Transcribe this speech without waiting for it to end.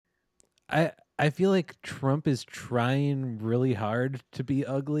I feel like Trump is trying really hard to be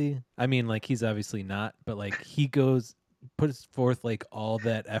ugly. I mean, like he's obviously not, but like he puts forth like all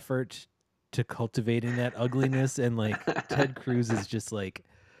that effort to cultivating that ugliness, and like Ted Cruz is just like,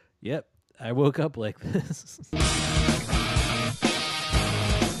 "Yep, I woke up like this."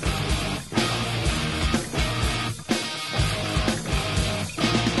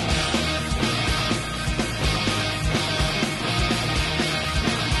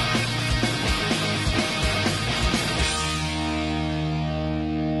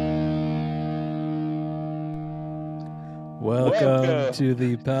 Welcome Welcome to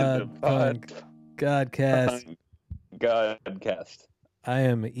the to the Pod Punk Godcast. Punk Godcast. I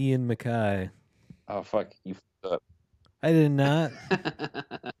am Ian Mackay. Oh fuck, you fucked I did not.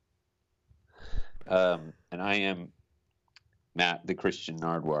 up. And I am Matt, the Christian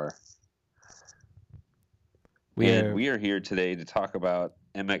Nardwar, We and are we are here today to talk about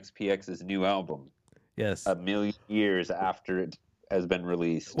MXPX's new album, yes. a million years after it has been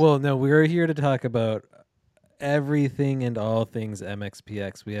released. Well, no, we are here to talk about everything and all things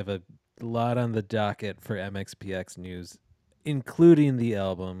MXPX. We have a lot on the docket for MXPX news, including the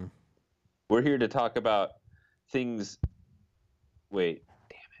album. We're here to talk about things. Wait,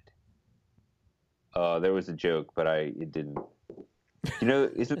 damn it! There was a joke, but it didn't. You know,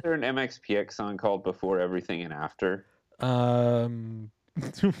 isn't there an MXPX song called "Before Everything and After"? Um,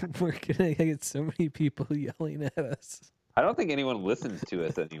 we're gonna get so many people yelling at us. I don't think anyone listens to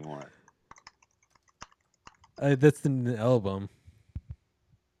us anymore. That's the album.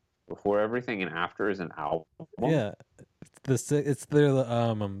 Before Everything and After is an album. Yeah, it's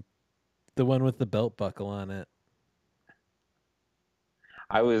the one with the belt buckle on it.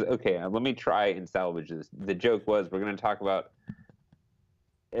 I was okay. Let me try and salvage this. The joke was we're going to talk about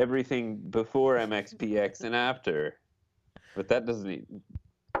everything before MXPX and after, but that doesn't.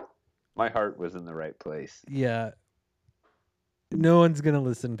 My heart was in the right place. Yeah, no one's gonna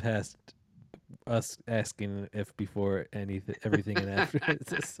listen past us asking if before anything, everything, and after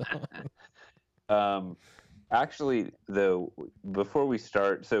is a song. Actually, though, before we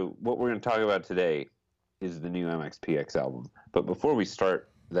start, so what we're going to talk about today is the new MXPX album. But before we start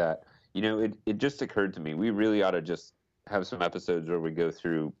that, it just occurred to me we really ought to just have some episodes where we go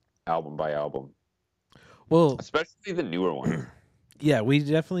through album by album, Well, especially the newer ones. yeah, we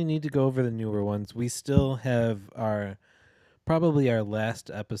definitely need to go over the newer ones. We still have probably our last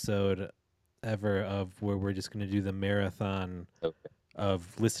episode ever of where we're just going to do the marathon Okay.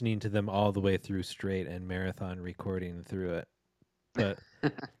 of listening to them all the way through straight and marathon recording through it. But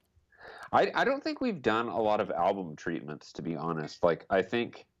I don't think we've done a lot of album treatments, to be honest. Like I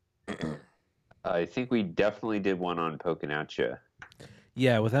think we definitely did one on Poking At Ya.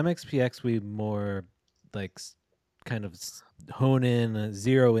 yeah, with MXPX we more like kind of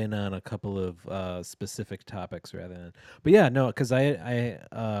zero in on a couple of specific topics rather than. But yeah, no, because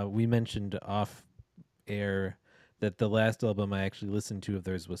we mentioned off air that the last album I actually listened to of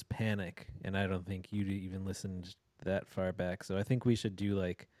theirs was Panic, and I don't think you'd even listened that far back. So I think we should do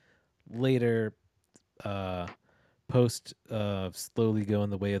like later post Slowly Go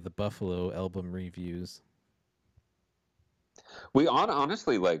in the Way of the Buffalo album reviews. We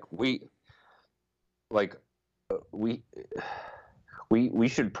honestly we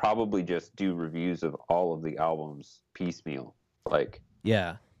should probably just do reviews of all of the albums piecemeal. Like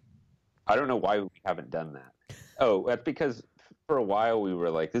Yeah. I don't know why we haven't done that. Oh, that's because for a while we were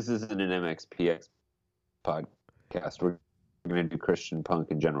like, this isn't an MXPX podcast. We're going to do Christian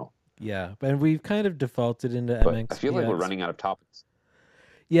punk in general. Yeah, and we've kind of defaulted into But MXPX. I feel like we're running out of topics.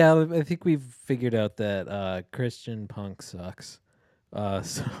 Yeah, I think we've figured out that Christian punk sucks.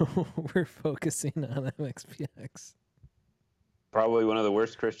 So we're focusing on MXPX. Probably one of the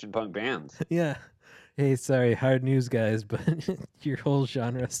worst Christian punk bands. Yeah. Hey, sorry, hard news, guys, but your whole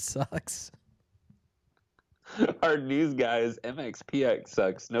genre sucks. Hard news, guys. MXPX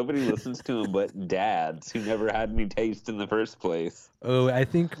sucks. Nobody listens to them but dads who never had any taste in the first place. Oh, I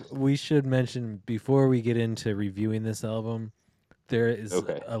think we should mention before we get into reviewing this album, there is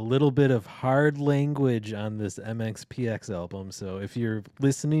a little bit of hard language on this MXPX album. So if you're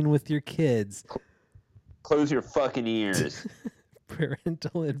listening with your kids, close your fucking ears.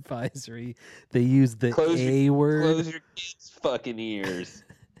 Parental advisory. They use the word. Close your kids' fucking ears.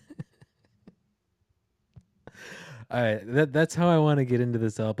 All right, that's how I want to get into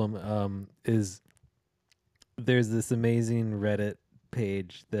this album. Is there's this amazing Reddit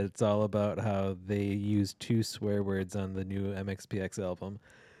page that's all about how they use 2 swear words on the new MXPX album,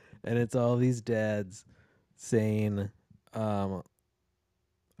 and it's all these dads saying, "I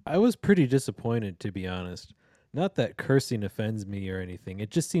was pretty disappointed, to be honest. Not that cursing offends me or anything.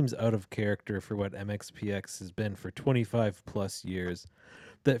 It just seems out of character for what MXPX has been for 25 plus years.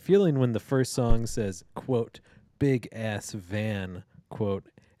 That feeling when the first song says, quote, big ass van, quote,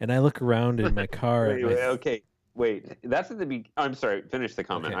 and I look around in my car at my Okay. Wait, that's at the I'm sorry, finish the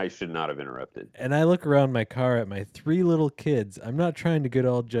comment. okay. I should not have interrupted. And I look around my car at my three little kids. I'm not trying to get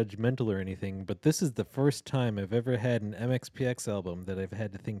all judgmental or anything, but this is the first time I've ever had an MXPX album that I've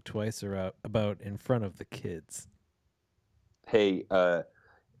had to think twice about in front of the kids. Hey,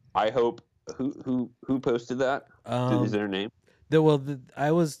 I hope who posted that? Is there a name?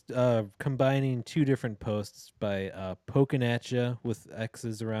 I was combining two different posts by Poking At Ya with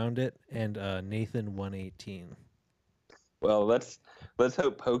X's around it and Nathan 118. Well, let's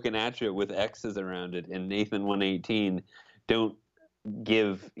hope Poking At You with X's around it and Nathan 118 don't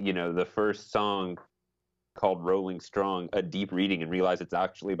give, the first song called Rolling Strong a deep reading and realize it's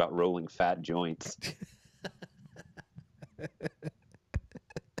actually about rolling fat joints.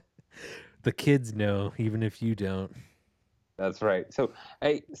 The kids know, even if you don't. That's right. So,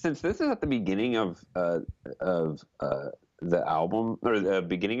 hey, since this is at the beginning of the album or the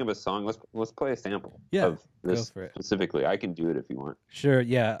beginning of a song, let's play a sample of this go for it. specifically. I can do it if you want. Sure.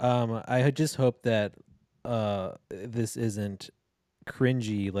 Yeah. I had just hoped that this isn't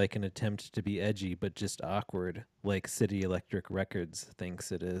cringy like an attempt to be edgy, but just awkward like City Electric Records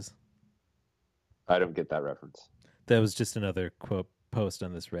thinks it is. I don't get that reference. That was just another quote post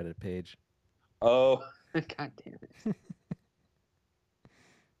on this Reddit page. Oh, God damn it.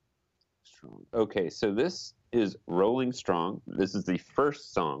 Strong. Okay, so this is Rolling Strong. This is the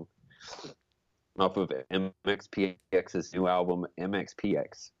first song off of MXPX's new album,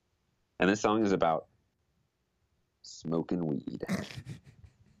 MXPX. And this song is about smoking weed.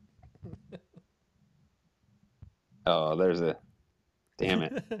 Oh, there's a... Damn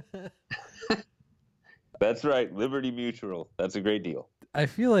it. That's right, Liberty Mutual. That's a great deal. I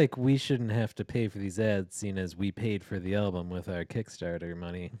feel like we shouldn't have to pay for these ads, seeing as we paid for the album with our Kickstarter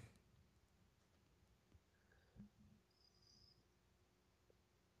money.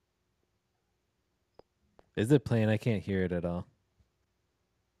 Is it playing? I can't hear it at all.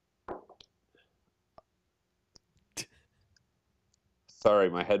 Sorry,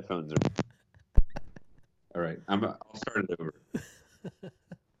 my headphones are... All right, I'll start it over.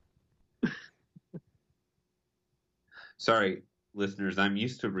 Sorry, listeners, I'm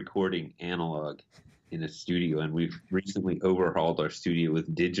used to recording analog in a studio, and we've recently overhauled our studio with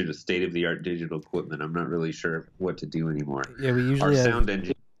state-of-the-art digital equipment. I'm not really sure what to do anymore. Yeah, we usually our have... sound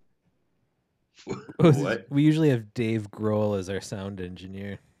engineer... What? We usually have Dave Grohl as our sound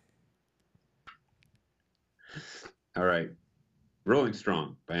engineer. All right. Rolling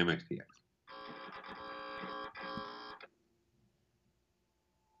Strong by MXPX.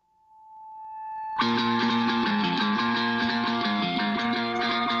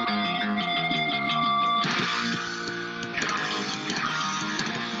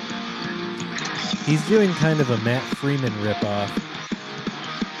 He's doing kind of a Matt Freeman ripoff.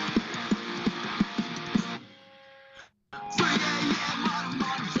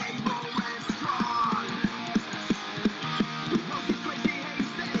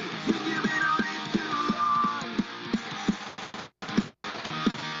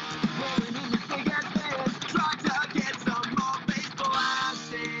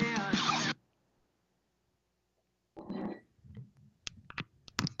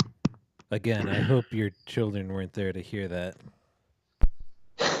 Again, I hope your children weren't there to hear that.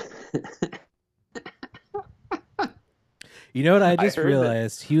 You know what I just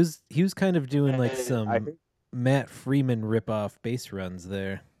realized? He was kind of doing like some Matt Freeman ripoff bass runs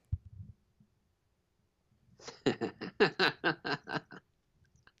there.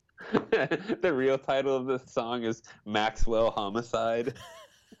 The real title of this song is Maxwell Homicide.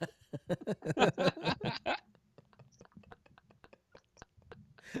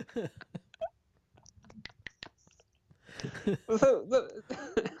 So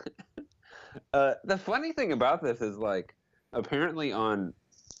the funny thing about this is, like, apparently on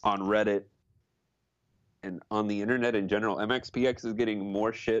Reddit and on the internet in general, MXPX is getting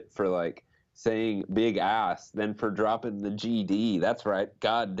more shit for like saying big ass than for dropping the GD. That's right,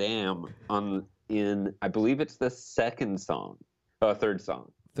 goddamn. I believe it's the third song. Third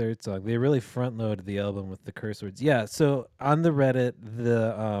song. They really front loaded the album with the curse words. Yeah, so on the Reddit,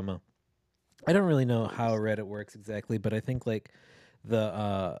 I don't really know how Reddit works exactly, but I think like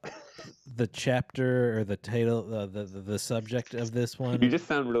the chapter or the title, the subject of this one. You just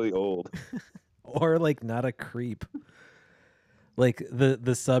sound really old. Or like not a creep. Like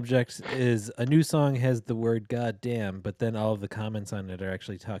the subject is a new song has the word goddamn, but then all of the comments on it are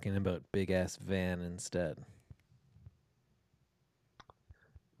actually talking about big ass van instead.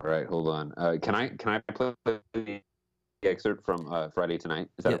 All right, hold on. Can I play the excerpt from Friday Tonight?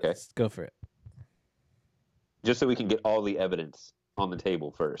 Is that okay? Yes, go for it. Just so we can get all the evidence on the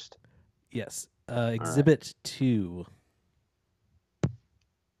table first. Yes. right. Exhibit 2.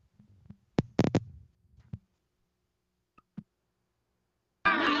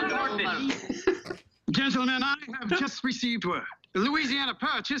 Gentlemen, I have just received word. The Louisiana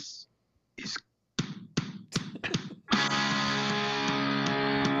Purchase is.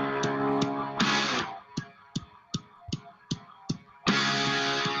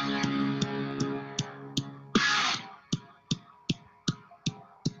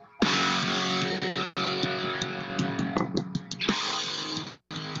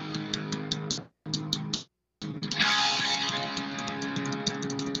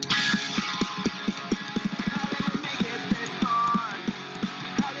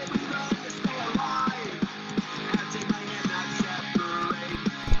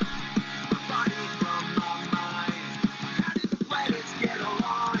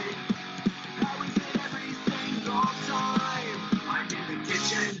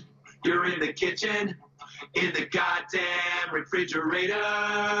 You're in the kitchen, in the goddamn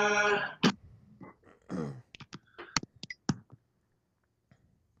refrigerator.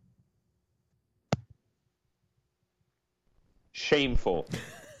 Shameful.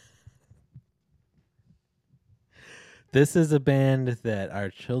 This is a band that our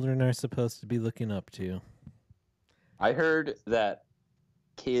children are supposed to be looking up to. I heard that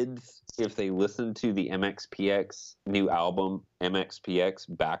kids, if they listen to the MXPX new album,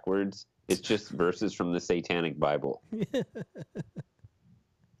 MXPX, backwards, it's just verses from the Satanic Bible.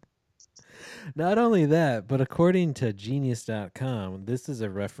 Not only that, but according to Genius.com, this is a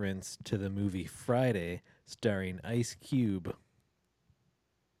reference to the movie Friday starring Ice Cube.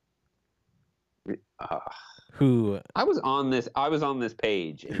 Who I was on this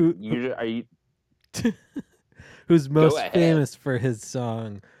page. And who's most ahead. famous for his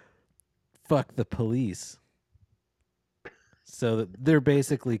song "Fuck the Police." So they're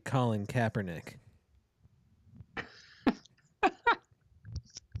basically Colin Kaepernick.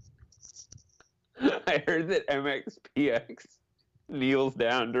 I heard that MXPX kneels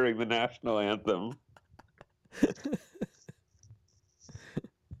down during the national anthem.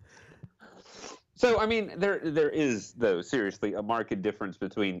 So, I mean, there is, though, seriously, a marked difference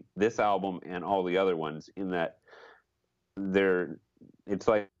between this album and all the other ones in that it's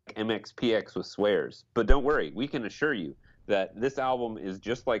like MXPX with swears. But don't worry, we can assure you that this album is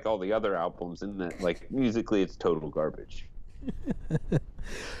just like all the other albums in that, like, musically, it's total garbage.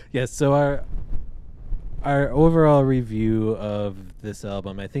 Yes, so our overall review of this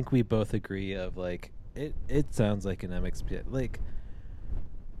album, I think we both agree of, like, it sounds like an MXPX. Like,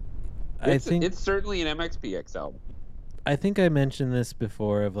 It's certainly an MXPX album. I think I mentioned this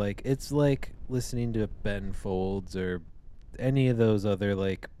before of, like, it's like listening to Ben Folds or any of those other,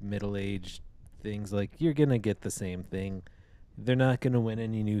 like, middle-aged things. Like, you're going to get the same thing. They're not going to win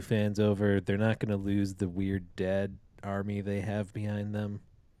any new fans over. They're not going to lose the weird dad army they have behind them.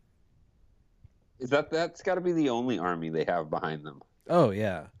 That's got to be the only army they have behind them. Oh,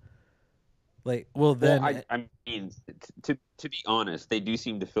 yeah. Like, well, then... Well, I mean, to be honest, they do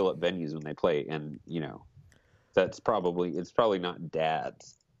seem to fill up venues when they play, and, you know, it's probably not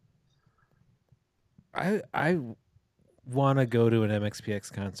dads. I want to go to an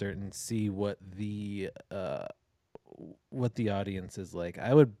MXPX concert and see what the audience is like.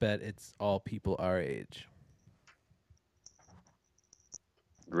 I would bet it's all people our age.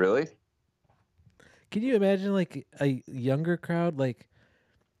 Really? Can you imagine, like, a younger crowd? Like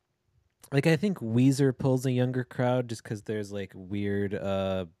I think Weezer pulls a younger crowd just because there's, like, weird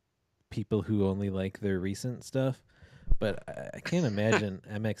people who only like their recent stuff. But I can't imagine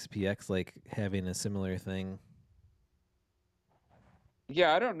MXPX, like, having a similar thing.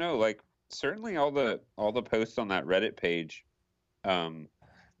 Yeah, I don't know. Like, certainly all the posts on that Reddit page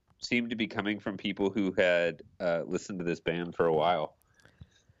seemed to be coming from people who had listened to this band for a while.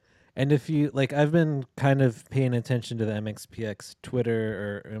 And if you, like, I've been kind of paying attention to the MXPX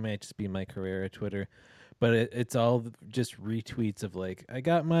Twitter, or it might just be my Carrera Twitter, but it's all just retweets of, like, I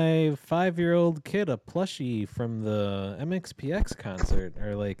got my 5-year-old kid a plushie from the MXPX concert,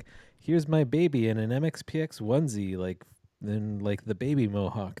 or, like, here's my baby in an MXPX onesie, like, then, like, the baby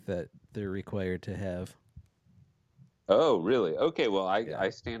mohawk that they're required to have. Oh, really? Okay, well, I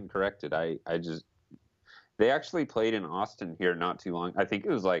stand corrected. They actually played in Austin here not too long. I think it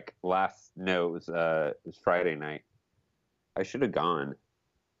was like it was Friday night. I should have gone.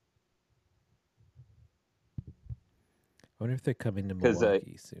 I wonder if they're coming to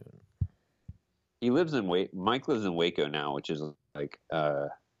Milwaukee soon. Mike lives in Waco now, which is like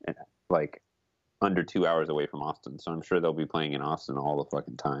like under 2 hours away from Austin, so I'm sure they'll be playing in Austin all the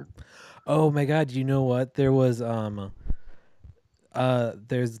fucking time. Oh my god, you know what? There's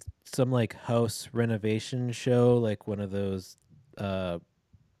some like house renovation show, like one of those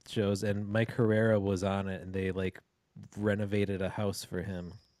shows, and Mike Herrera was on it, and they like renovated a house for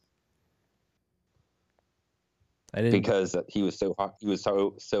him. I didn't Because he was so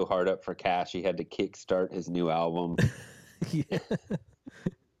hard up for cash, he had to kickstart his new album. Yeah.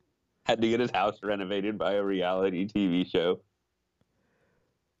 Had to get his house renovated by a reality TV show.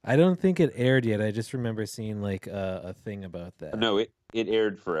 I don't think it aired yet. I just remember seeing like a thing about that. No, it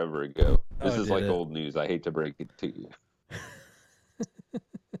aired forever ago. This Oh, is did like it? old news. I hate to break it to you.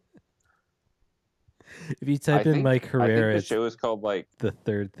 If you type in Mike I Herrera, think the it's show is called like the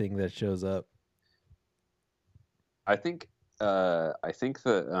third thing that shows up. I think the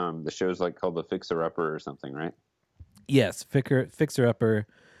show's like called The Fixer Upper or something, right? Yes, Fixer Upper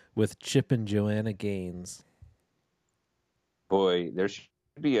with Chip and Joanna Gaines. Boy, there should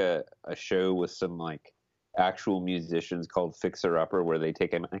be a show with some like actual musicians called Fixer Upper where they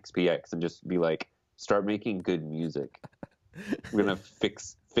take MXPX and just be like, start making good music. We're gonna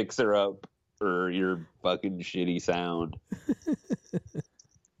fixer up or your fucking shitty sound.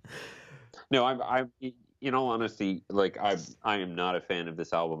 No, I'm in all honesty, like I am not a fan of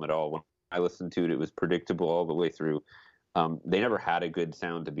this album at all. When I listened to it, it was predictable all the way through. They never had a good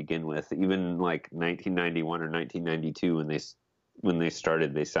sound to begin with. Even like 1991 or 1992, when they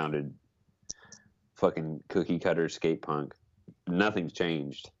started, they sounded fucking cookie cutter skate punk. Nothing's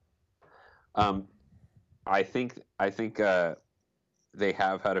changed. I think they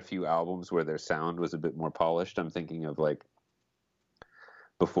have had a few albums where their sound was a bit more polished. I'm thinking of like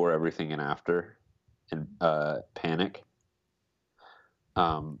Before Everything and After and Panic.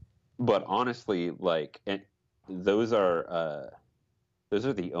 But honestly, like those are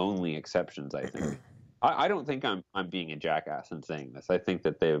the only exceptions, I think. I don't think I'm being a jackass in saying this. I think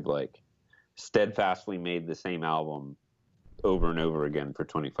that they've like steadfastly made the same album over and over again for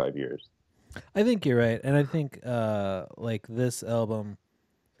 25 years. I think you're right, and I think like this album,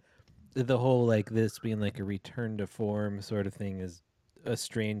 the whole like this being like a return to form sort of thing is a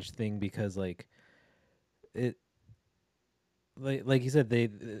strange thing because like it like you said they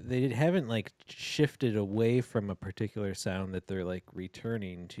haven't like shifted away from a particular sound that they're like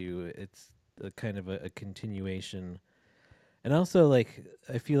returning to. It's a kind of a continuation. And also, like,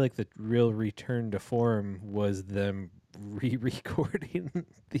 I feel like the real return to form was them re-recording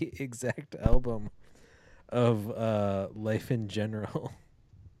the exact album of Life in General.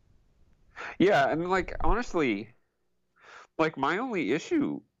 Yeah, and like honestly, like my only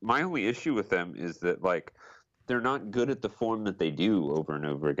issue with them is that like they're not good at the form that they do over and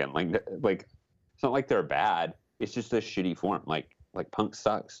over again. Like it's not like they're bad. It's just a shitty form. Like punk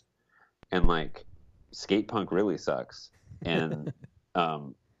sucks, and like skate punk really sucks. And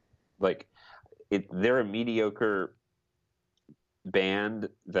like they're a mediocre band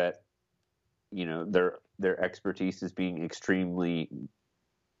that, you know, their expertise is being extremely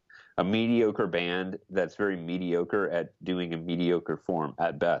a mediocre band that's very mediocre at doing a mediocre form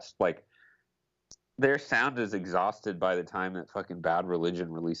at best. Like their sound is exhausted by the time that fucking Bad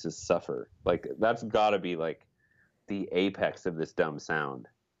Religion releases Suffer. Like that's got to be like the apex of this dumb sound,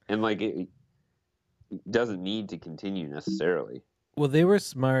 and like it doesn't need to continue necessarily. Well, they were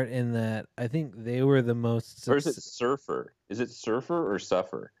smart in that I think they were the most. Or is it Surfer? Is it Surfer or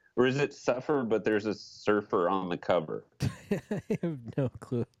Suffer? Or is it Suffer, but there's a surfer on the cover? I have no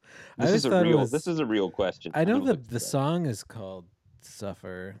clue. This is a real question. I know the song is called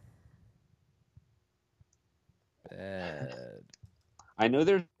Suffer. Bad. I know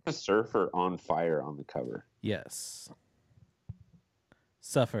there's a surfer on fire on the cover. Yes.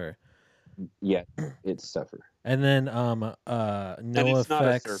 Suffer. Yeah, it's Suffer. And then NoFX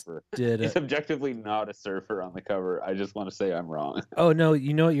did. It's objectively not a surfer on the cover. I just want to say I'm wrong. Oh no,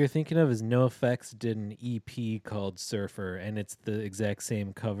 you know what you're thinking of is NoFX did an EP called Surfer, and it's the exact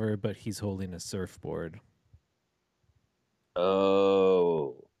same cover, but he's holding a surfboard.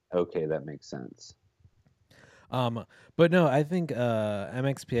 Oh, okay, that makes sense. But no, I think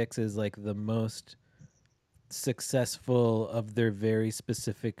MXPX is like the most successful of their very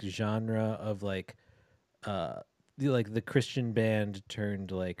specific genre of like the Christian band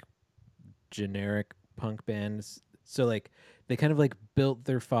turned like generic punk bands. So like they kind of like built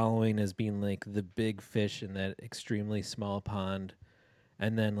their following as being like the big fish in that extremely small pond,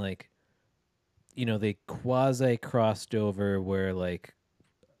 and then like, you know, they quasi crossed over where like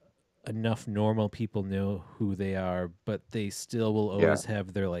enough normal people know who they are, but they still will always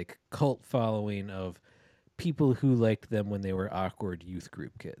have their like cult following of people who liked them when they were awkward youth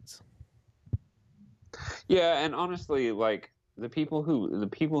group kids. Yeah, and honestly, like the people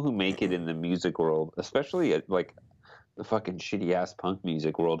who make it in the music world, especially at like the fucking shitty ass punk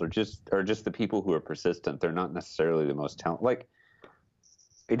music world, are just the people who are persistent. They're not necessarily the most talented. Like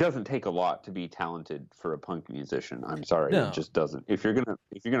it doesn't take a lot to be talented for a punk musician. I'm sorry, it No, just doesn't. If you're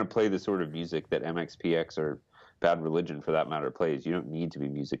gonna play the sort of music that MXPX or Bad Religion for that matter plays, you don't need to be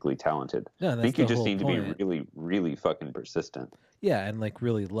musically talented. no, I that's think you the just whole need to be point. really, really fucking persistent. Yeah, and like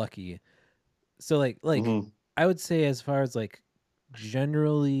really lucky. So like Hmm. I would say as far as like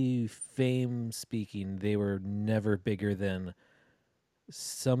generally fame speaking, they were never bigger than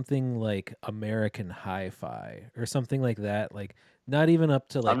something like American Hi-Fi or something like that. Like not even up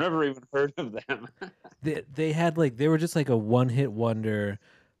to I've like never even heard of them. they had like they were just like a one-hit wonder.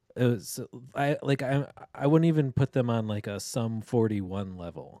 It was I wouldn't even put them on like a Sum 41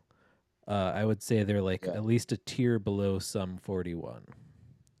 level. I would say they're like Yeah. at least a tier below Sum 41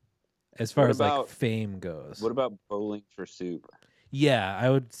 as far What as like about fame goes. what about Bowling for Soup? Yeah, I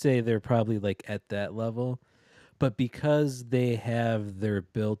would say they're probably like at that level, but because they have their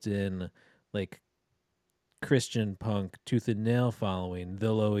built-in like Christian punk tooth and nail following,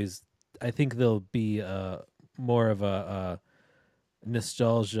 they'll always I think they'll be more of a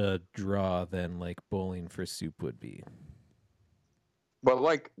nostalgia draw than like Bowling for Soup would be. But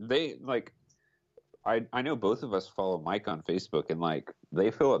like they like I know both of us follow Mike on Facebook and like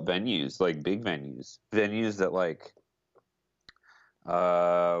they fill up venues, like big venues. Venues that like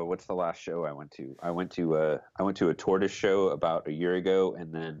what's the last show I went to? I went to a Tortoise show about a year ago,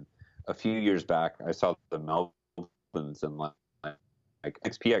 and then a few years back I saw the Melvins, and like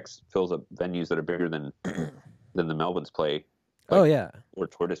XPX fills up venues that are bigger than the Melvins play, Oh like yeah. or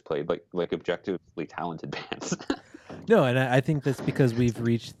Tortoise played, like objectively talented bands. No, and I think that's because we've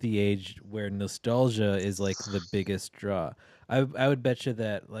reached the age where nostalgia is like the biggest draw. I would bet you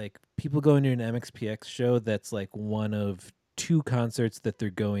that like people going to an MXPX show that's like one of two concerts that they're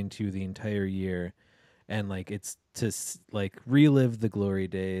going to the entire year, and like it's to like relive the glory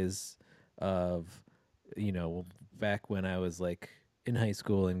days of back when I was like in high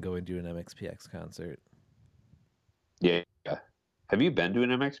school and going to an MXPX concert. Yeah. Have you been to an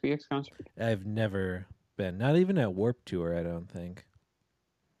MXPX concert? I've never been, not even at Warp Tour. I don't think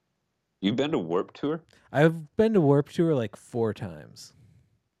You've been to Warp Tour? I've been to Warp Tour like 4 times.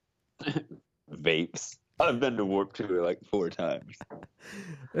 Vapes. I've been to Warp Tour like 4 times.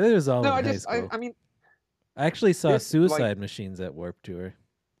 It was all No, in high school. I mean, I actually saw there's Suicide like, Machines at Warp Tour.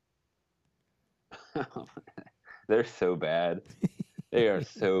 they're so bad. They are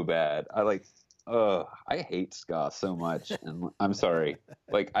so bad. I hate ska so much, and I'm sorry.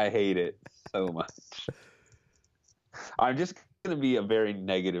 Like, I hate it so much. I'm just gonna be a very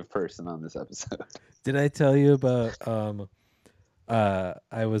negative person on this episode. Did I tell you about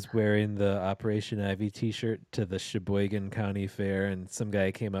I was wearing the Operation Ivy t-shirt to the Sheboygan County Fair, and some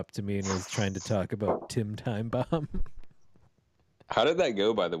guy came up to me and was trying to talk about Tim Time Bomb. How did that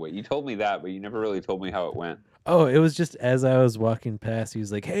go, by the way? You told me that, but you never really told me how it went. Oh, it was just as I was walking past, he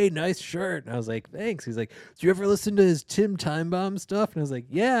was like, "Hey, nice shirt." And I was like, "Thanks." He's like, "Do you ever listen to his Tim Time Bomb stuff?" And I was like,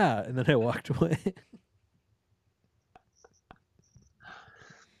 "Yeah." And then I walked away.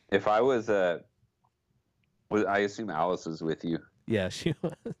 If I I assume Alice is with you. Yeah, she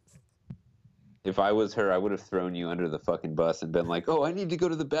was. If I was her, I would have thrown you under the fucking bus and been like, "Oh, I need to go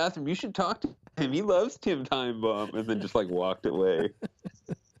to the bathroom. You should talk to him. He loves Tim Time Bomb," and then just like walked away.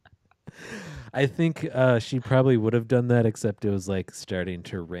 I think she probably would have done that, except it was like starting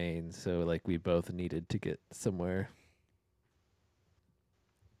to rain, so like we both needed to get somewhere.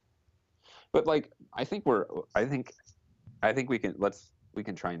 But like, I think we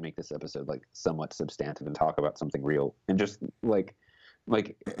can try and make this episode like somewhat substantive and talk about something real and just like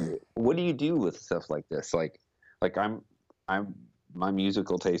what do you do with stuff like this? Like I'm my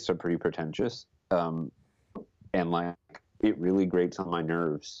musical tastes are pretty pretentious, and like it really grates on my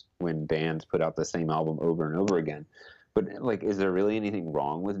nerves when bands put out the same album over and over again. But like, is there really anything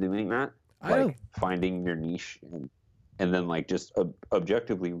wrong with doing that? I don't. Like finding your niche and then like just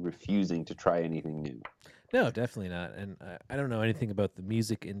objectively refusing to try anything new. No, definitely not. And I don't know anything about the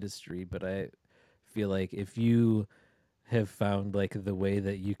music industry, but I feel like if you have found like the way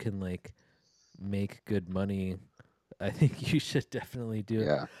that you can like make good money, I think you should definitely do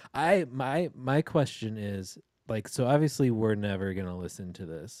it. Yeah. My question is like, so obviously we're never gonna listen to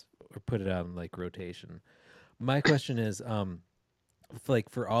this or put it on like rotation. My question is, like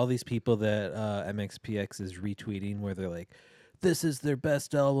for all these people that MXPX is retweeting, where they're like, "This is their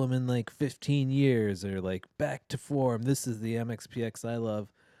best album in like 15 years," or like "Back to Form. This is the MXPX I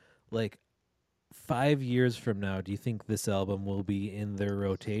love." Like 5 years from now, do you think this album will be in their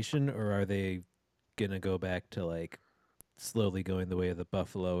rotation, or are they gonna go back to like slowly going the way of the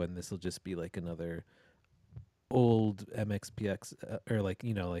buffalo, and this will just be like another old MXPX or like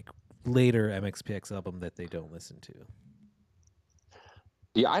like later MXPX album that they don't listen to.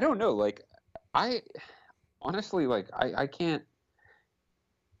 Yeah, I don't know. Like, I honestly, like, I can't.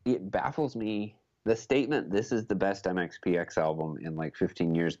 It baffles me. The statement, "This is the best MXPX album in like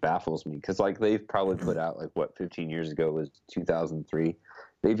 15 years," baffles me because like they've probably put out like what 15 years ago was 2003.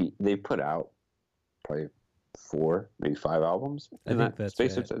 They've put out probably 4, maybe 5 albums I in think that that's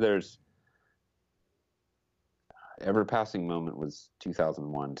space. right. There's Ever Passing Moment was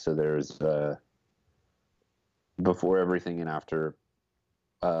 2001, so there's Before Everything and After,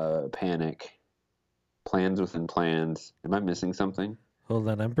 Panic, Plans Within Plans. Am I missing something? Hold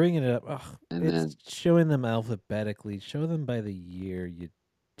on, I'm bringing it up. Oh, And it's then showing them alphabetically. Show them by the year, you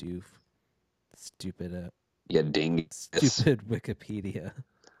doof. Stupid, yeah, ding. stupid Wikipedia.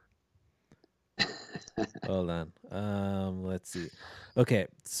 Hold on. Let's see. Okay,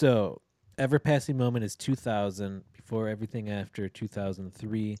 so Ever Passing Moment is 2000. Before Everything After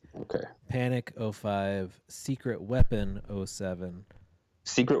 2003. Okay. Panic 05. Secret Weapon 07.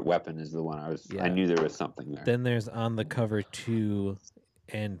 Secret Weapon is the one I Yeah. knew there was something there. Then there's On the Cover 2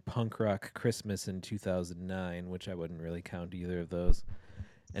 and Punk Rock Christmas in 2009, which I wouldn't really count either of those.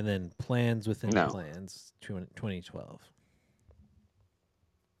 And then Plans Within No. Plans 2012.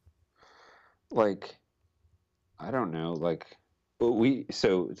 Like, I don't know. Like,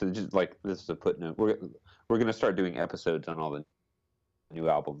 so just like this is a footnote. We're gonna start doing episodes on all the new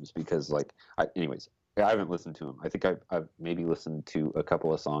albums because like anyways, I haven't listened to them. I think I've maybe listened to a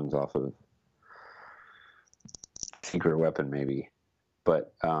couple of songs off of Secret Weapon maybe,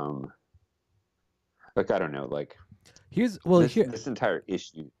 but like I don't know. Like Here's this entire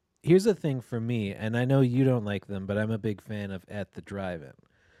issue. Here's the thing for me, and I know you don't like them, but I'm a big fan of At the Drive-In.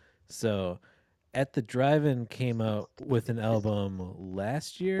 So, At the Drive-In came out with an album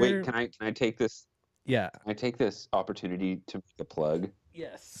last year. Wait, can I take this? Yeah. Can I take this opportunity to make a plug?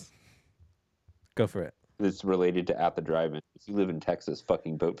 Yes. Go for it. That's related to At the Drive-In. If you live in Texas,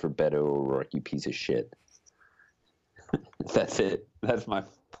 fucking vote for Beto O'Rourke, you piece of shit. That's it. That's my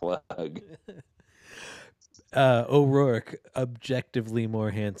plug. O'Rourke, objectively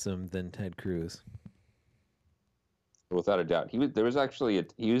more handsome than Ted Cruz. Without a doubt. He was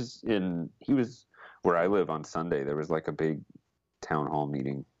where I live on Sunday. There was like a big town hall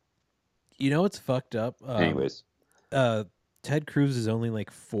meeting. You know what's fucked up? Anyways. Ted Cruz is only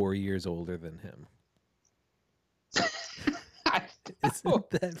like 4 years older than him. Isn't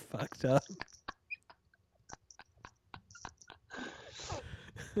that fucked up?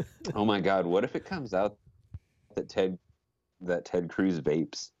 Oh my God! What if it comes out that Ted Cruz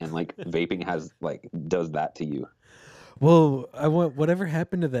vapes and like vaping does that to you? Well, whatever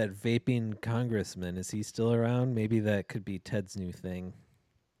happened to that vaping congressman? Is he still around? Maybe that could be Ted's new thing.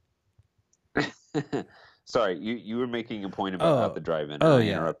 Sorry, you were making a point about At the Drive-In. Oh, I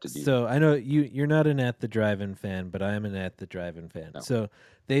yeah. interrupted you. So I know you're not an At the Drive-In fan, but I am an At the Drive-In fan. No. So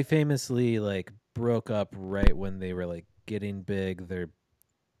they famously like broke up right when they were like getting big. Their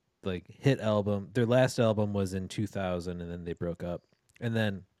like hit album, their last album was in 2000, and then they broke up. And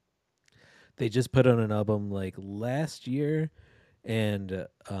then they just put out an album like last year, and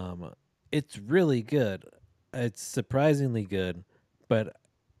it's really good. It's surprisingly good, but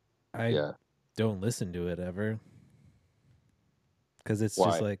I don't listen to it ever because it's Why?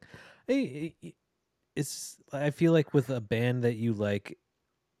 just like, hey, it's. I feel like with a band that you like,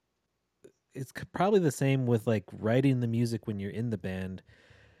 it's probably the same with like writing the music when you're in the band.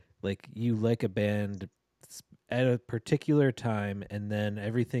 Like you like a band at a particular time, and then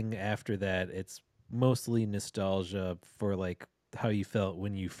everything after that, it's mostly nostalgia for like how you felt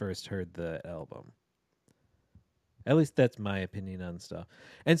when you first heard the album. At least that's my opinion on stuff.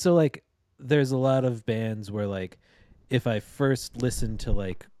 And so like there's a lot of bands where like if I first listened to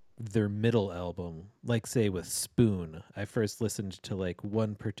like their middle album, like say with Spoon, I first listened to like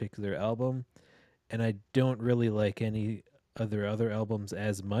one particular album and I don't really like any other albums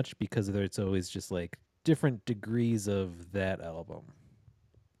as much because it's always just like different degrees of that album.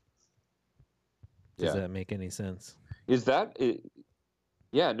 Does that make any sense? Is that it?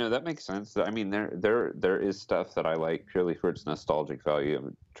 Yeah, no, that makes sense. I mean, there is stuff that I like purely for its nostalgic value.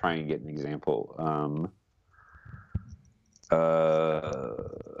 I'm trying to get an example.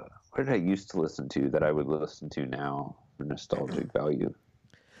 What did I used to listen to that I would listen to now for nostalgic value?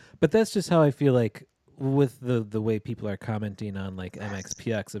 But that's just how I feel like with the way people are commenting on like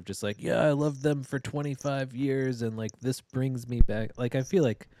MXPX of just like, yeah, I loved them for 25 years and like this brings me back. Like I feel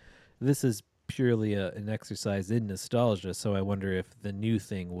like this is purely an exercise in nostalgia, so I wonder if the new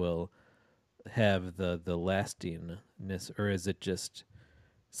thing will have the lastingness, or is it just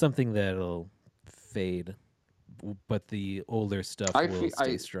something that'll fade, but the older stuff I will feel,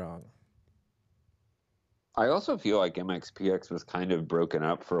 stay strong? I also feel like MXPX was kind of broken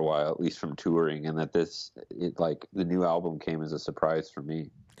up for a while, at least from touring, and that like the new album came as a surprise for me.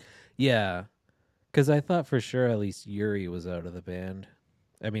 Yeah, because I thought for sure at least Yuri was out of the band.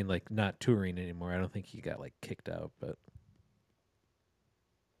 I mean, like not touring anymore. I don't think he got like kicked out, but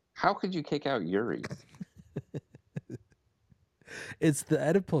How could you kick out Yuri? it's the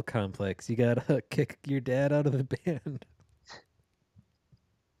Oedipal complex. You gotta kick your dad out of the band.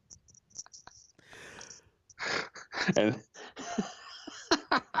 And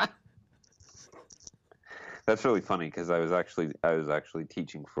that's really funny because I was actually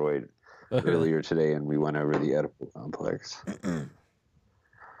teaching Freud earlier today, and we went over the Oedipal complex.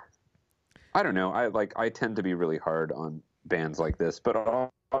 I don't know. I tend to be really hard on bands like this, but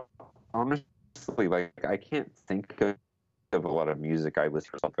honestly, like I can't think of a lot of music I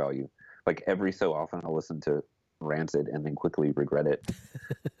listen for value. Like every so often, I'll listen to Rancid and then quickly regret it.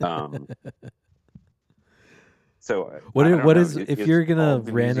 So What I is, don't what know. is if Is you're gonna all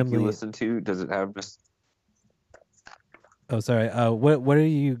the music randomly you listen to, does it have just? Oh, sorry. What are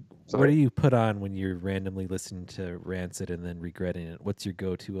you what Sorry. do you put on when you're randomly listening to Rancid and then regretting it? What's your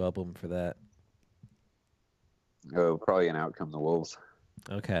go-to album for that? Oh, probably an Out Come the Wolves.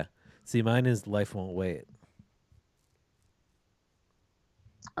 Okay. See, mine is Life Won't Wait.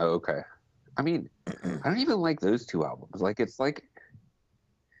 Oh, okay. I mean, I don't even like those two albums. Like, it's like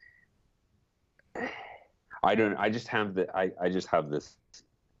I don't. I just have this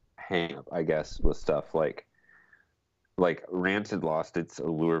hang up, I guess, with stuff like Rancid lost its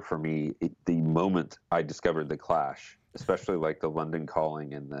allure for me the moment I discovered the Clash, especially like the London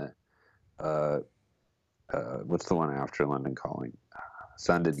Calling and the what's the one after London Calling,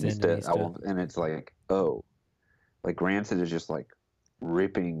 Sandinista Sandinista. album, and it's like, oh, like Rancid is just like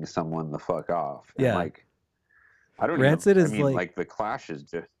ripping someone the fuck off. And Yeah. like I don't Rancid even, is I mean, like the Clash is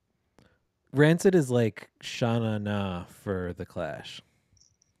just Rancid is like Shana Na for the Clash.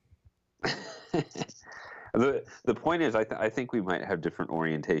 the point is, I think we might have different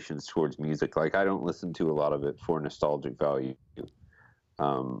orientations towards music. Like, I don't listen to a lot of it for nostalgic value.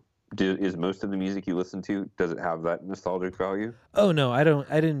 Is most of the music you listen to, does it have that nostalgic value? Oh no, I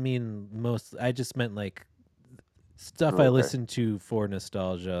didn't mean most. I just meant like stuff I Okay. listen to for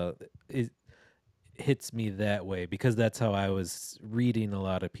nostalgia. It hits me that way because that's how I was reading a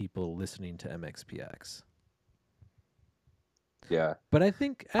lot of people listening to MXPX. Yeah. But I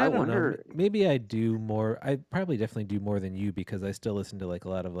think I I don't know. wonder- Maybe I do more. I probably definitely do more than you because I still listen to like a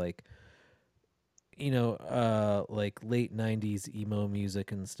lot of like, like late '90s emo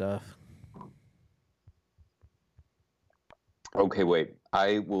music and stuff. Okay, wait.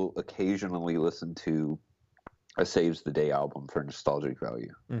 I will occasionally listen to a Saves the Day album for nostalgic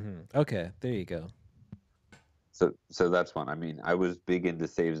value. Okay, there you go. So that's one. I mean, I was big into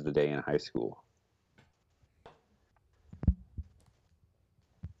Saves the Day in high school.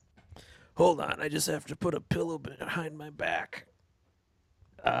 Hold on, I just have to put a pillow behind my back.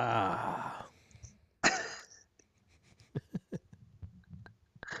 Ah.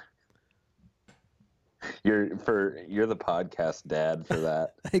 You're the podcast dad for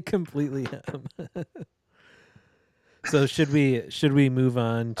that. I completely am. So should we move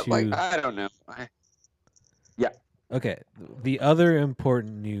on to Like, I don't know. Okay, the other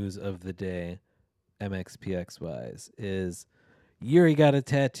important news of the day, MXPX wise, is Yuri got a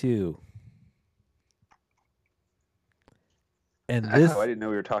tattoo. And this I didn't know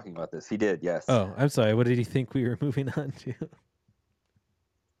we were talking about this. He did, yes. Oh, I'm sorry. What did you think we were moving on to?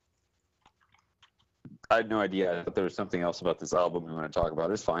 I had no idea. I thought there was something else about this album we want to talk about.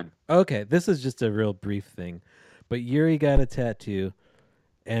 It's fine. Okay, this is just a real brief thing. But Yuri got a tattoo,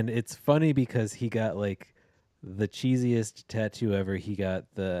 and it's funny because he got like the cheesiest tattoo ever. He got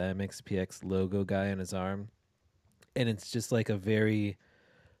the MXPX logo guy on his arm, and it's just like a very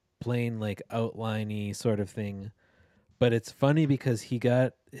plain, like outliney sort of thing. But it's funny because he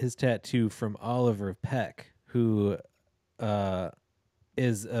got his tattoo from Oliver Peck, who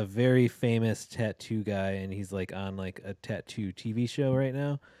is a very famous tattoo guy, and he's like on like a tattoo TV show right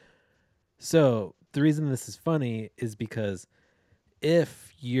now. So the reason this is funny is because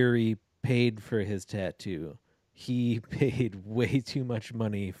if Yuri paid for his tattoo, he paid way too much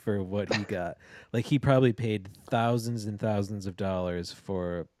money for what he got. Like he probably paid thousands and thousands of dollars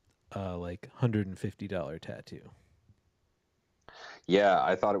for like $150 tattoo. Yeah,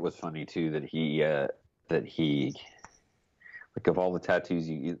 I thought it was funny too that he like of all the tattoos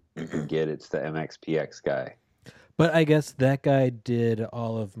you could get, it's the MXPX guy. But I guess that guy did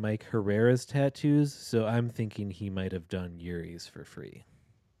all of Mike Herrera's tattoos, so I'm thinking he might have done Yuri's for free.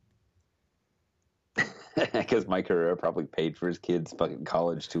 Because Mike Herrera probably paid for his kids' fucking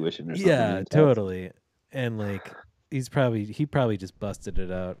college tuition or something. Yeah, totally. And like he probably just busted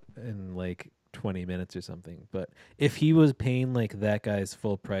it out in like 20 minutes or something. But if he was paying like that guy's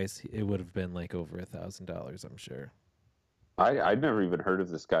full price, it would have been like over $1,000, I'm sure. I'd never even heard of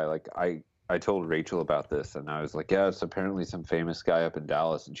this guy. Like I told Rachel about this, and I was like, yeah, it's apparently some famous guy up in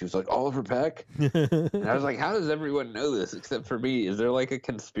Dallas, and she was like, Oliver Peck. And I was like, how does everyone know this except for me? Is there like a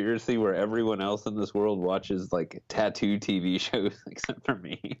conspiracy where everyone else in this world watches like tattoo TV shows except for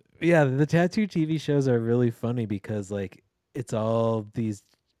me? Yeah, the tattoo TV shows are really funny because like it's all these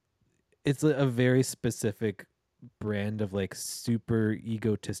it's a very specific brand of like super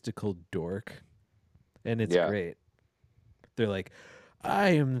egotistical dork, and it's Yeah. great. They're like, I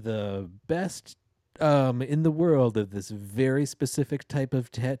am the best in the world of this very specific type of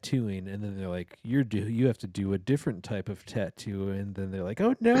tattooing, and then they're like, you have to do a different type of tattoo, and then they're like,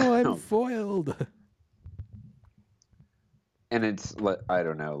 oh no, I'm foiled. And it's I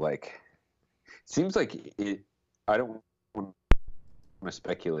don't know, like seems like it. I don't want to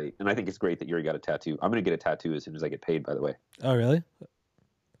speculate, and I think it's great that Yuri got a tattoo. I'm gonna get a tattoo as soon as I get paid. By the way. Oh really?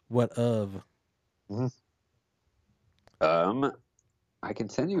 What of? I can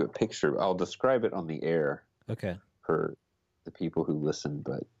send you a picture. I'll describe it on the air Okay. for the people who listen.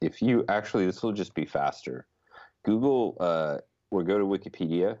 But if you actually, this will just be faster. Google or go to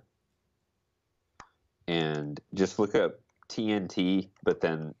Wikipedia and just look up TNT, but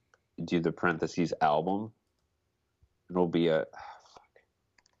then do the parentheses album. It'll be a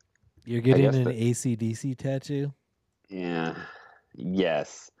You're getting guess an that- AC/DC tattoo? yeah,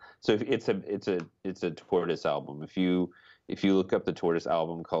 yes. So it's a Tortoise album. If you look up the Tortoise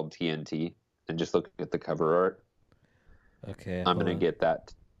album called TNT and just look at the cover art, Okay. I'm gonna get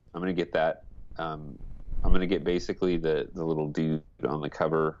that. I'm gonna get that. I'm gonna get basically the little dude on the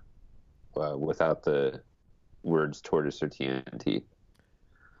cover without the words Tortoise or TNT.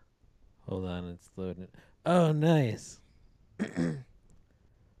 Hold on, it's loading. Oh, nice.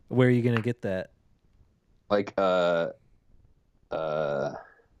 Where are you gonna get that? Like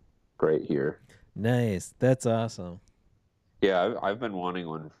right here. Nice. That's awesome. Yeah, I've been wanting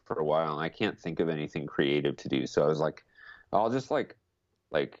one for a while, and I can't think of anything creative to do. So I was like, I'll just like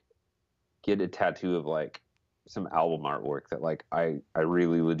get a tattoo of like some album artwork that like I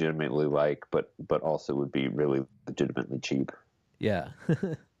really legitimately like, but also would be really legitimately cheap. Yeah.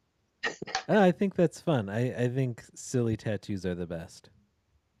 I think that's fun. I think silly tattoos are the best.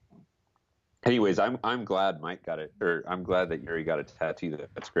 Anyways, I'm glad Mike got it, or I'm glad that Yuri got a tattoo.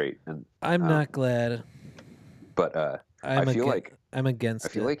 That's great. And I'm not glad. but I'm I feel like I'm against I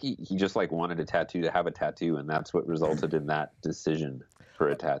feel it. like he just like wanted a tattoo to have a tattoo, and that's what resulted in that decision for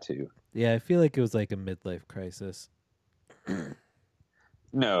a tattoo. Yeah, I feel like it was like a midlife crisis.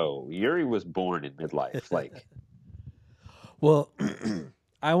 No, Yuri was born in midlife. Like, Well,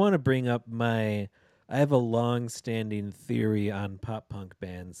 I want to bring up I have a long-standing theory on pop punk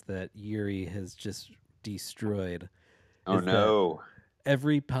bands that Yuri has just destroyed. oh Is that no,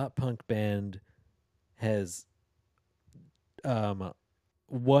 every pop punk band has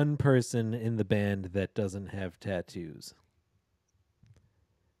one person in the band that doesn't have tattoos.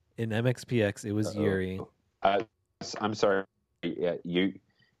 In MXPX, it was Uh-oh. Yuri. I'm sorry. Yeah,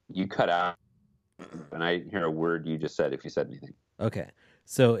 you cut out, and I didn't hear a word you just said. If you said anything, Okay.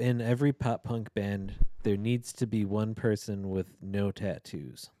 So in every pop punk band, there needs to be one person with no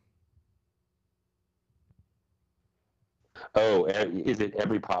tattoos. oh, is it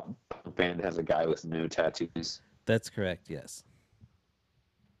every pop band has a guy with no tattoos? That's correct, yes.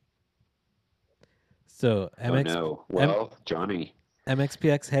 So Oh no. Well, Johnny.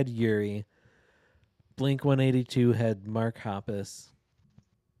 MXPX had Yuri. Blink 182 had Mark Hoppus.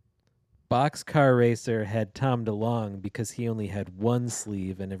 Boxcar Racer had Tom DeLonge because he only had one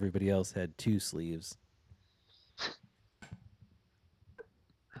sleeve and everybody else had two sleeves.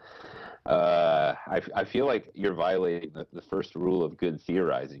 I feel like you're violating the first rule of good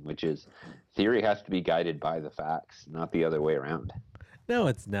theorizing, which is theory has to be guided by the facts, not the other way around. No,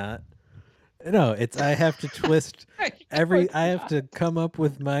 it's not. No, it's I have to twist I have to come up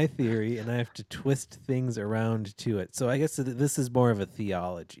with my theory and I have to twist things around to it. So I guess this is more of a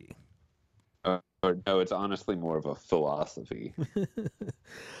theology. Or no, it's honestly more of a philosophy.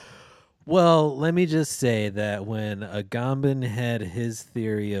 Well, let me just say that when Agamben had his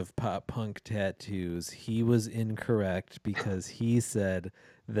theory of pop punk tattoos, he was incorrect because he said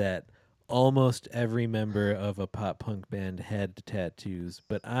that almost every member of a pop punk band had tattoos,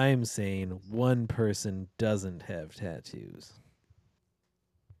 but I'm saying one person doesn't have tattoos.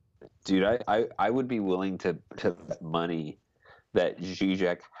 Dude, I would be willing to bet money that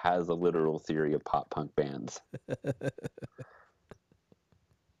Zizek has a literal theory of pop punk bands.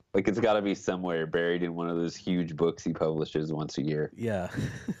 Like, it's got to be somewhere buried in one of those huge books he publishes once a year. Yeah.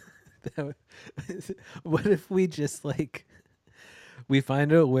 What if we just like we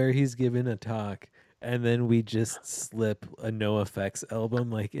find out where he's giving a talk and then we just slip a No Effects album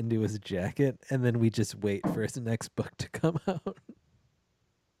like into his jacket and then we just wait for his next book to come out?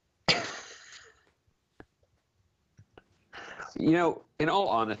 You know, in all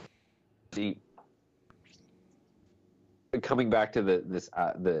honesty, coming back to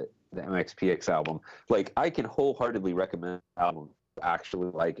the MXPX album, like, I can wholeheartedly recommend the album actually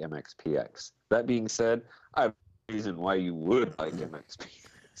like MXPX. That being said, I have a reason why you would like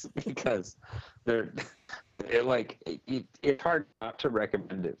MXPX because it's hard not to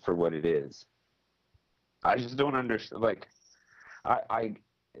recommend it for what it is. I just don't understand. Like, I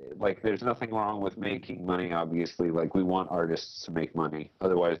like, there's nothing wrong with making money. Obviously, like, we want artists to make money.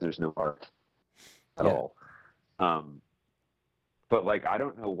 Otherwise, there's no art at all. But like, I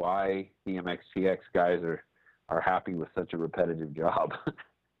don't know why the MXPX guys are happy with such a repetitive job.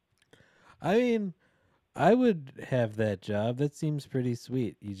 I mean, I would have that job. That seems pretty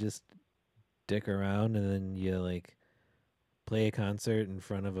sweet. You just dick around and then you like play a concert in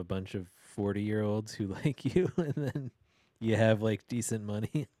front of a bunch of 40-year-olds who like you and then you have like decent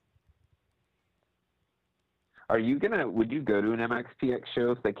money. Would you go to an MXPX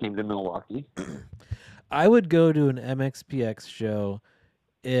show if they came to Milwaukee? I would go to an MXPX show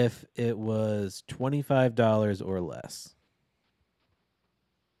if it was $25 or less.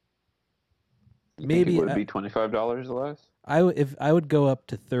 Maybe it would be $25 less. I would go up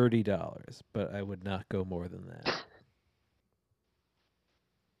to $30, but I would not go more than that.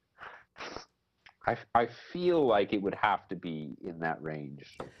 I feel like it would have to be in that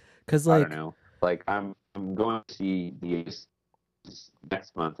range. Cause I like don't know. Like, I'm going to see the Ace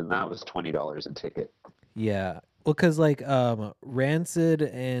next month, and that was $20 a ticket. yeah, well, cause like Rancid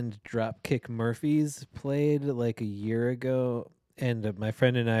and Dropkick Murphys played like a year ago, and my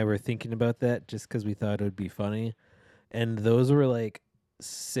friend and I were thinking about that just because we thought it would be funny, and those were like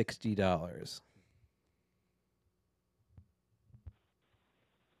 $60.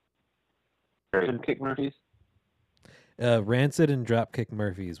 Kick Murphys? Rancid and Dropkick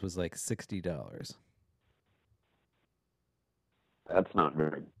Murphys was like $60. That's not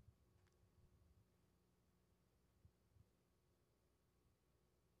very.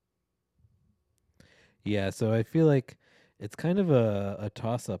 Yeah, so I feel like it's kind of a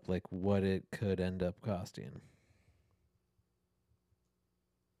toss up, like what it could end up costing.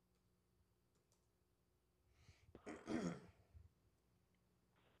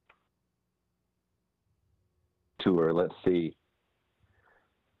 Tour. Let's see.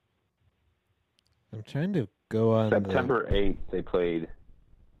 I'm trying to go on September 8th, they played.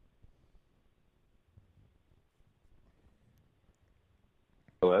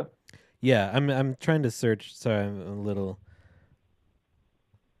 Hello? Yeah, I'm trying to search. Sorry, I'm a little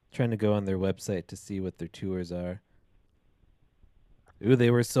trying to go on their website to see what their tours are. Ooh, they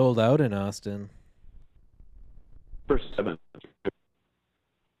were sold out in Austin.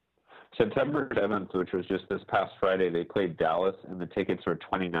 September 7th, which was just this past Friday, they played Dallas, and the tickets were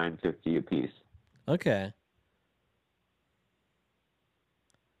 $29.50 a piece. Okay.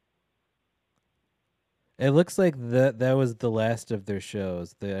 It looks like that was the last of their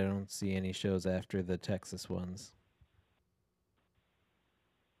shows. I don't see any shows after the Texas ones.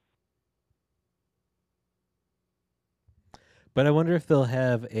 But I wonder if they'll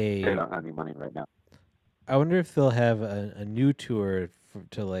have They don't have any money right now. I wonder if they'll have a new tour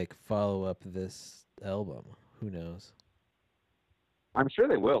to like follow up this album. Who knows? I'm sure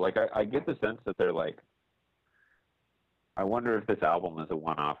they will. Like, I get the sense that they're like, I wonder if this album is a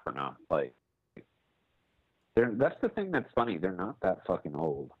one-off or not. Like, that's the thing that's funny. They're not that fucking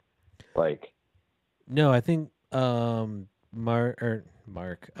old. Like, no, I think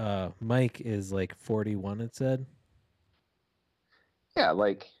Mike is like 41. It said. yeah,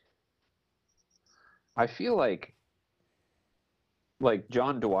 like, I feel like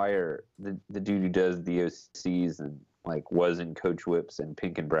John Dwyer, the dude who does the OCs and like was in Coach Whips and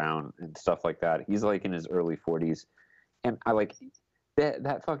Pink and Brown and stuff like that. He's like in his early 40s, and I like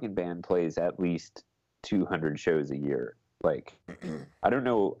that fucking band plays at least 200 shows a year. Like, I don't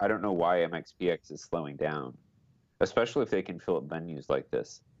know why MXPX is slowing down, especially if they can fill up venues like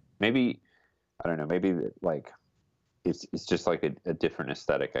this. Maybe, I don't know, maybe like it's just like a different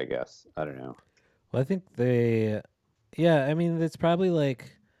aesthetic, I guess. I don't know. Well, I think I mean, it's probably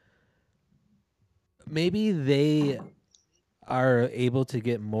like maybe they are able to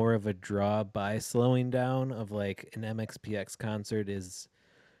get more of a draw by slowing down of like an MXPX concert is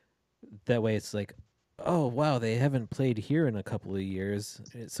that way it's like, oh wow, they haven't played here in a couple of years,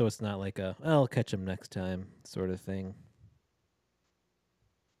 so it's not like I'll catch them next time sort of thing.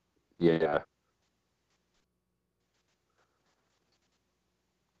 Yeah.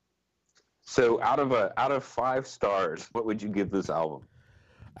 So out of 5 stars, what would you give this album?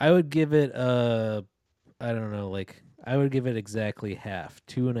 I would give it I don't know, like I would give it exactly half,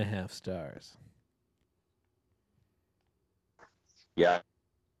 2.5 stars. Yeah.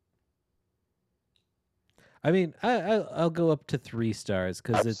 I mean, I'll go up to 3 stars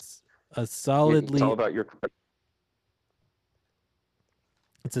because That's- it's a It's solidly all about your.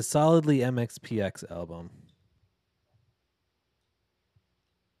 it's a solidly MXPX album.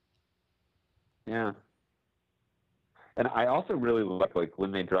 Yeah. And I also really like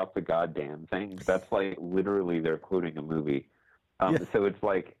when they drop the goddamn thing. That's like literally they're quoting a movie. Yeah. So it's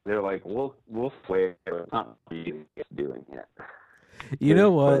like they're like, we'll swear it's not really doing it. You They're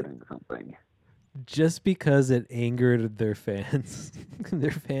know what? quoting something. Just because it angered their fans,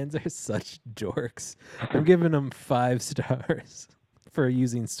 their fans are such dorks. I'm giving them 5 stars for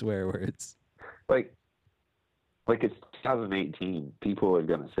using swear words. Like it's 2018. People are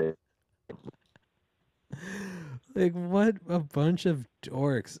gonna say. Like what a bunch of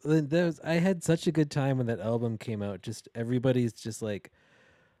dorks. I had such a good time when that album came out. Just everybody's just like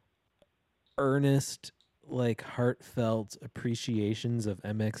earnest, like heartfelt appreciations of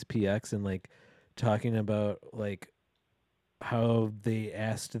MXPX and like talking about like how they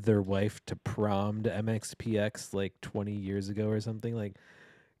asked their wife to prom to MXPX like 20 years ago or something. Like,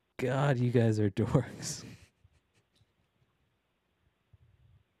 God, you guys are dorks.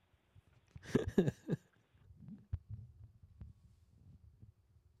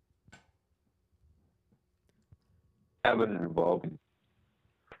 Having it involving.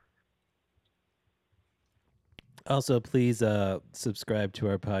 Also, please subscribe to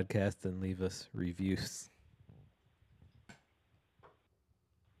our podcast and leave us reviews.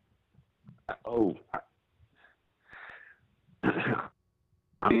 Oh.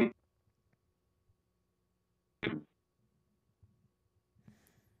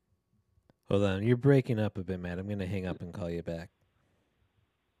 Hold on, you're breaking up a bit, Matt. I'm gonna hang up and call you back.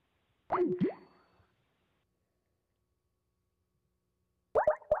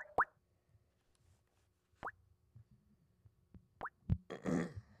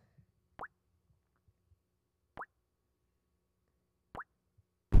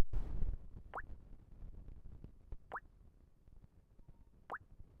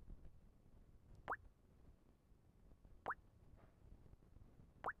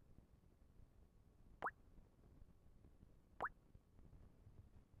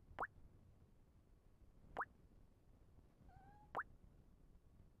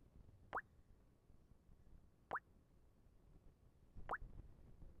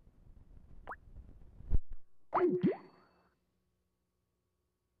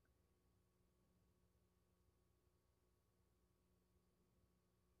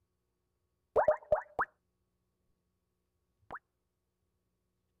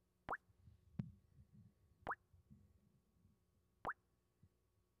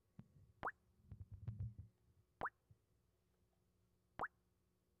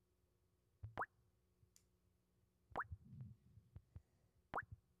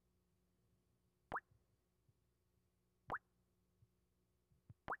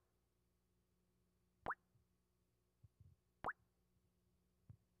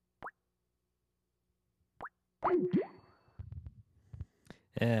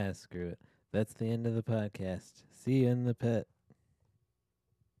 Yeah, screw it. That's the end of the podcast. See you in the pit.